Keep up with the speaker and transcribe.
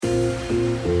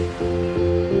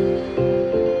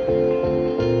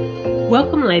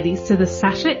Welcome, ladies, to the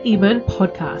Sasha Eburne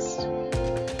podcast,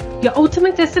 your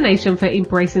ultimate destination for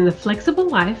embracing the flexible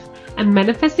life and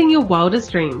manifesting your wildest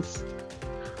dreams.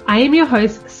 I am your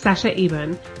host, Sasha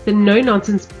Eburne, the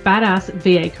no-nonsense badass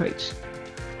VA coach.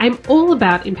 I'm all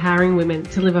about empowering women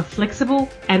to live a flexible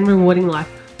and rewarding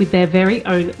life with their very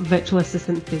own virtual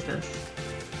assistant business.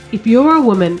 If you're a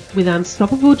woman with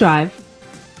unstoppable drive,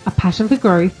 a passion for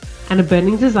growth, and a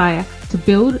burning desire to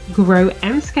build, grow,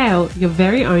 and scale your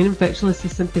very own virtual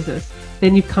assistant business,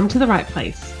 then you've come to the right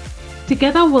place.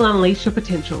 Together, we'll unleash your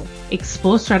potential,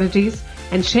 explore strategies,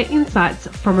 and share insights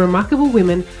from remarkable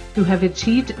women who have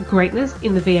achieved greatness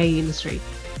in the VA industry.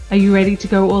 Are you ready to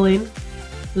go all in?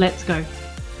 Let's go.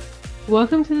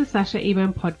 Welcome to the Sasha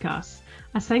Eburne podcast,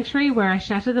 a sanctuary where I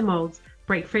shatter the molds,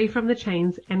 break free from the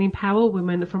chains, and empower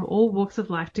women from all walks of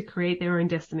life to create their own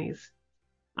destinies.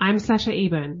 I'm Sasha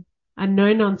Eburne, a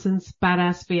no-nonsense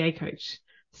badass VA coach,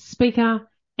 speaker,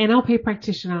 NLP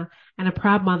practitioner, and a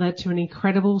proud mother to an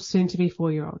incredible soon-to-be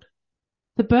 4-year-old.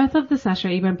 The birth of the Sasha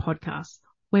Eburne podcast,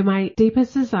 where my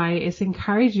deepest desire is to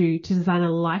encourage you to design a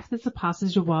life that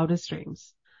surpasses your wildest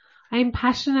dreams. I am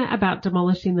passionate about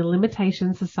demolishing the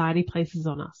limitations society places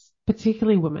on us,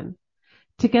 particularly women.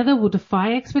 Together we'll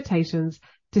defy expectations,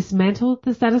 dismantle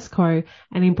the status quo,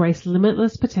 and embrace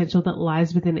limitless potential that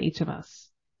lies within each of us.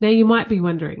 Now you might be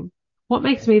wondering, what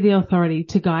makes me the authority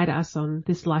to guide us on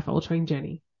this life-altering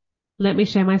journey? Let me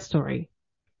share my story.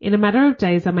 In a matter of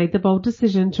days, I made the bold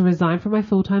decision to resign from my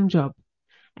full-time job.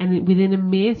 And within a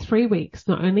mere 3 weeks,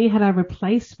 not only had I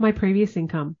replaced my previous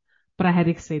income, but I had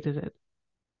exceeded it.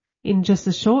 In just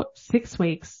a short 6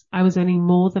 weeks, I was earning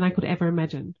more than I could ever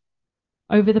imagine.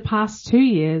 Over the past 2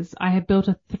 years, I have built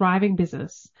a thriving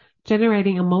business,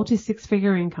 generating a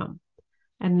multi-six-figure income.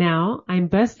 And now I'm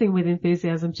bursting with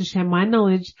enthusiasm to share my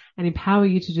knowledge and empower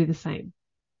you to do the same.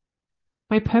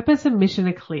 My purpose and mission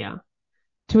are clear: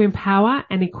 to empower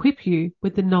and equip you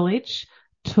with the knowledge,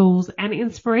 tools, and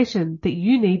inspiration that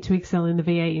you need to excel in the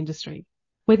VA industry.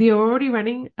 Whether you're already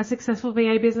running a successful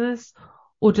VA business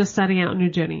or just starting out on your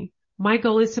journey, my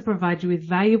goal is to provide you with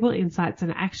valuable insights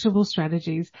and actionable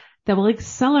strategies that will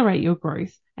accelerate your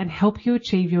growth and help you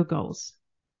achieve your goals.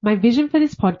 My vision for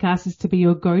this podcast is to be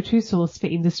your go-to source for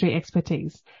industry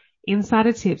expertise,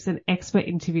 insider tips, and expert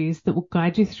interviews that will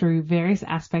guide you through various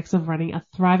aspects of running a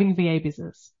thriving VA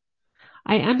business.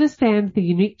 I understand the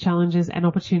unique challenges and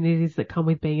opportunities that come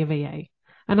with being a VA,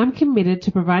 and I'm committed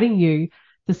to providing you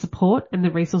the support and the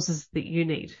resources that you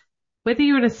need. Whether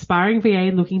you're an aspiring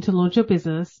VA looking to launch your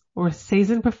business or a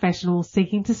seasoned professional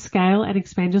seeking to scale and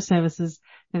expand your services,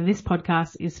 then this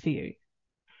podcast is for you.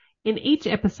 In each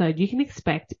episode, you can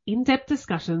expect in-depth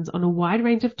discussions on a wide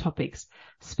range of topics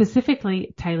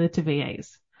specifically tailored to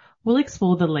VAs. We'll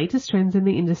explore the latest trends in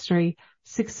the industry,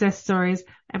 success stories,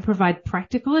 and provide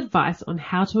practical advice on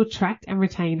how to attract and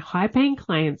retain high-paying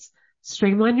clients,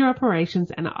 streamline your operations,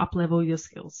 and up-level your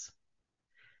skills.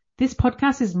 This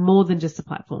podcast is more than just a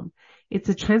platform. It's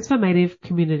a transformative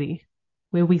community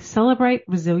where we celebrate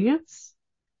resilience,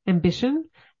 ambition,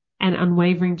 and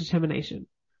unwavering determination.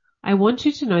 I want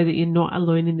you to know that you're not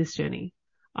alone in this journey.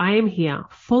 I am here,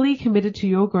 fully committed to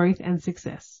your growth and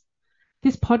success.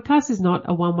 This podcast is not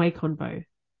a one-way convo.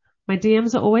 My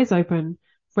DMs are always open,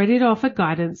 ready to offer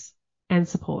guidance and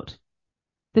support.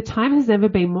 The time has never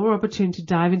been more opportune to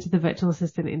dive into the virtual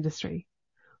assistant industry,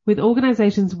 with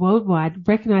organizations worldwide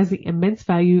recognizing the immense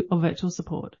value of virtual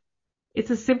support. It's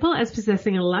as simple as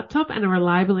possessing a laptop and a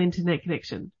reliable internet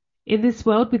connection. In this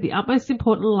world, with the utmost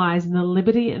importance lies in the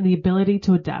liberty and the ability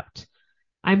to adapt.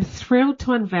 I'm thrilled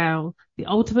to unveil the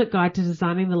ultimate guide to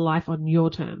designing the life on your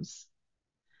terms.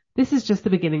 This is just the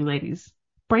beginning, ladies.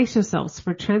 Brace yourselves for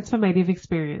a transformative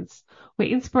experience where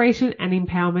inspiration and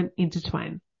empowerment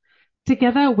intertwine.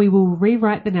 Together, we will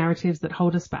rewrite the narratives that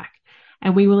hold us back,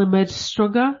 and we will emerge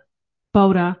stronger,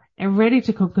 bolder, and ready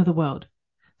to conquer the world.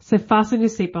 So fasten your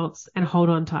seatbelts and hold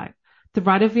on tight. The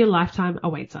ride of your lifetime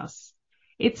awaits us.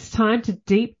 It's time to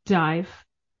deep dive,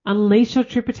 unleash your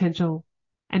true potential,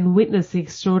 and witness the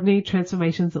extraordinary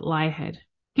transformations that lie ahead.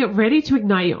 Get ready to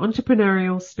ignite your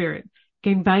entrepreneurial spirit,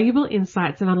 gain valuable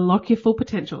insights, and unlock your full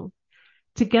potential.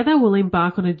 Together, we'll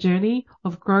embark on a journey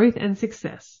of growth and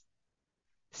success.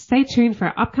 Stay tuned for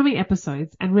our upcoming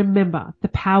episodes, and remember, the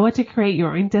power to create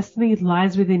your own destiny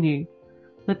lies within you.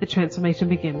 Let the transformation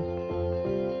begin.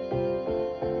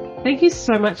 Thank you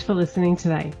so much for listening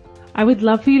today. I would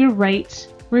love for you to rate,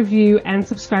 review, and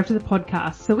subscribe to the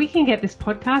podcast so we can get this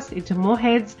podcast into more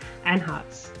heads and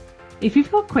hearts. If you've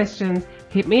got questions,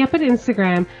 hit me up at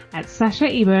Instagram at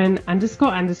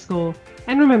 @SashaEburne__.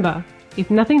 And remember, if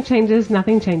nothing changes,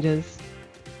 nothing changes.